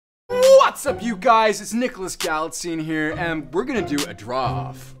What's up, you guys? It's Nicholas Galatzine here, and we're gonna do a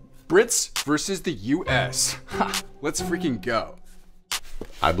draw-off. Brits versus the US. Ha, let's freaking go.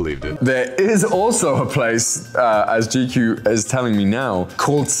 I believed it. There is also a place, as GQ is telling me now,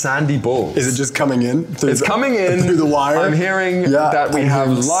 called Sandy Balls. Is it just coming in? It's coming in through the wire? I'm hearing that we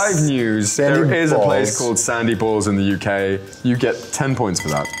have live news. There is a place called Sandy Balls in the UK. You get 10 points for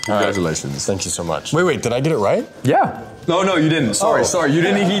that. Congratulations. Right. Thank you so much. Wait, did I get it right? Yeah. No, you didn't. Sorry, you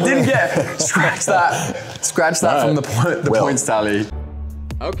didn't. He didn't get. Scratch that. Scratch that from the points tally.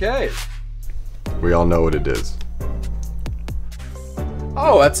 Okay. We all know what it is.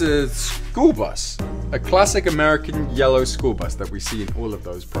 Oh, that's a school bus. A classic American yellow school bus that we see in all of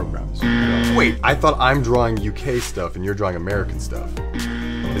those programs. Wait, I thought I'm drawing UK stuff and you're drawing American stuff.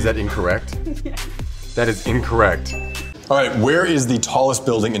 Is that incorrect? Yes. That is incorrect. All right, where is the tallest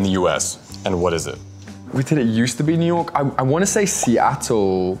building in the US and what is it? Did it used to be New York? I want to say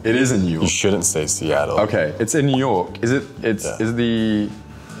Seattle. It is in New York. You shouldn't say Seattle. Okay, it's in New York. Is it? Is the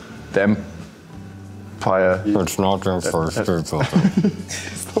Empire? It's not the first building.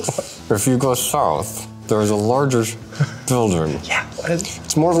 If you go south, there's a larger building. Yeah. What is it?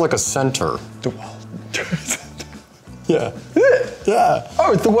 It's more of like a center. The World Trade Center. Yeah. Yeah.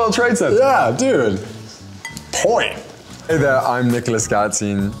 Oh, it's the World Trade Center. Yeah, dude. Point. Hey there, I'm Nicholas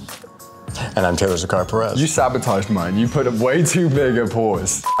Galatzine. And I'm Taylor Zakar Perez. You sabotaged mine. You put a way too big a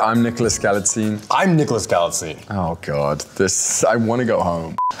pause. I'm Nicholas Galatzine. I'm Nicholas Galatzine. Oh God, I want to go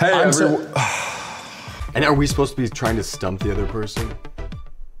home. Hey, everyone. And are we supposed to be trying to stump the other person?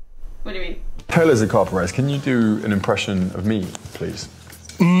 What do you mean? Taylor Zakar Perez, can you do an impression of me, please?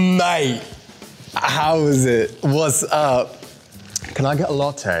 Mate, how is it? What's up? Can I get a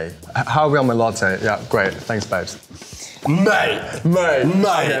latte? How are we on my latte? Yeah, great. Thanks, babes. Mate.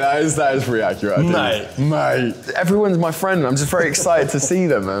 Okay, that is pretty accurate, I think. Mate. Everyone's my friend. I'm just very excited to see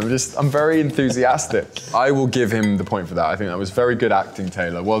them. I'm very enthusiastic. I will give him the point for that. I think that was very good acting,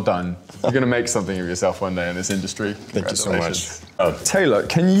 Taylor. Well done. You're gonna make something of yourself one day in this industry. Thank you so much. Taylor,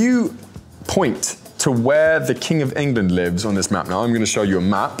 can you point to where the King of England lives on this map? Now, I'm going to show you a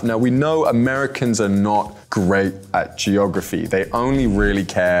map. Now, we know Americans are not great at geography. They only really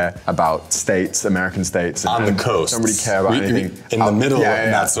care about states, American states. On the coast. Don't really care about anything. In the middle,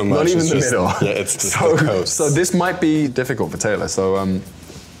 not so much. Not even the middle. Yeah, it's just the coast. So this might be difficult for Taylor. So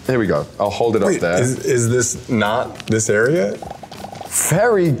here we go. I'll hold it up there. Is this not this area?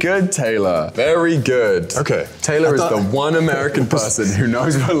 Very good, Taylor. Very good. Okay. Taylor is the one American person who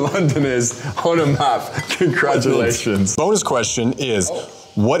knows where London is on a map. Congratulations. Bonus question is,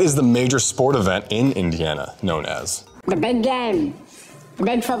 what is the major sport event in Indiana known as? The big game. The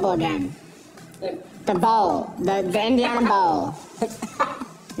big football game. The bowl. The Indiana Bowl.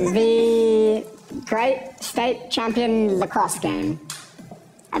 The great state champion lacrosse game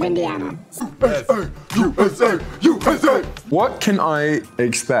of Indiana. USA! What can I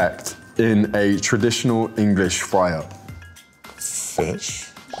expect in a traditional English fry-up? Fish?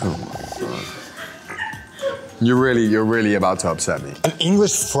 Oh my God. You're really about to upset me. An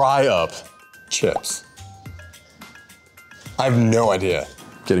English fry-up. Chips. I have no idea.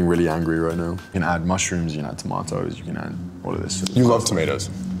 Getting really angry right now. You can add mushrooms, you can add tomatoes, you can add all of this. You love tomatoes.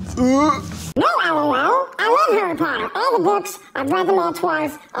 No, LOL. I love Harry Potter. All the books. I've read them all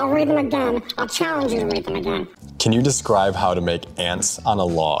twice. I'll read them again. I'll challenge you to read them again. Can you describe how to make ants on a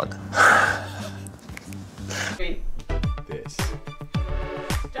log? This.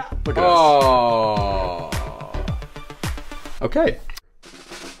 Look at Oh. Okay.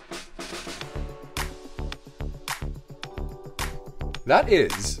 That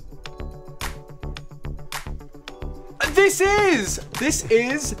is. This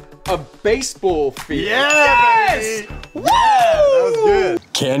is a baseball field. Yes! Woo! That was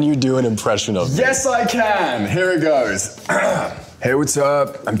good. Can you do an impression of me? Yes, I can. Here it goes. Hey, what's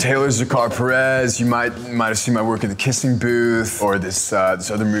up? I'm Taylor Zakar Perez. You might have seen my work in The Kissing Booth or this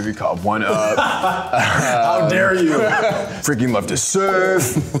other movie called One Up. How dare you? Freaking love to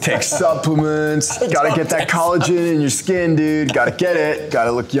surf, take supplements. Gotta get that collagen in your skin, dude. Gotta get it.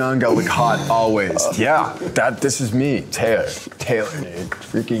 Gotta look young, gotta look hot always. Yeah, this is me, Taylor. Taylor, dude.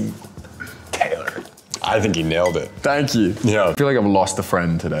 Freaking Taylor. I think he nailed it. Thank you. Yeah. I feel like I've lost a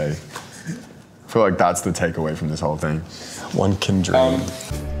friend today. I feel like that's the takeaway from this whole thing. One can dream.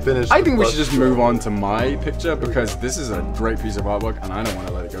 Finish. I think we should just move on to my picture because this is a great piece of artwork and I don't want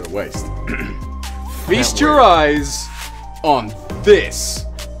to let it go to waste. Feast your eyes on this.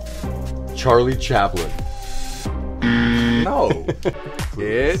 Charlie Chaplin. No.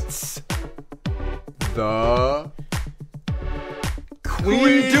 It's the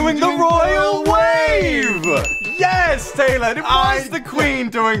Queen doing the royal wave! Yes, Taylor, it was the Queen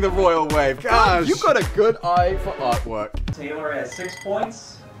doing the royal wave. Gosh, you got a good eye for artwork. Taylor has 6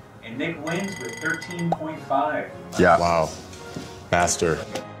 points, and Nick wins with 13.5. Yeah. Wow. Master.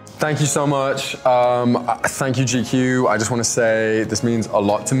 Thank you so much. Thank you, GQ. I just want to say this means a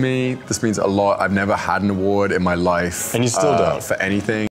lot to me. This means a lot. I've never had an award in my life. And you still don't. For anything.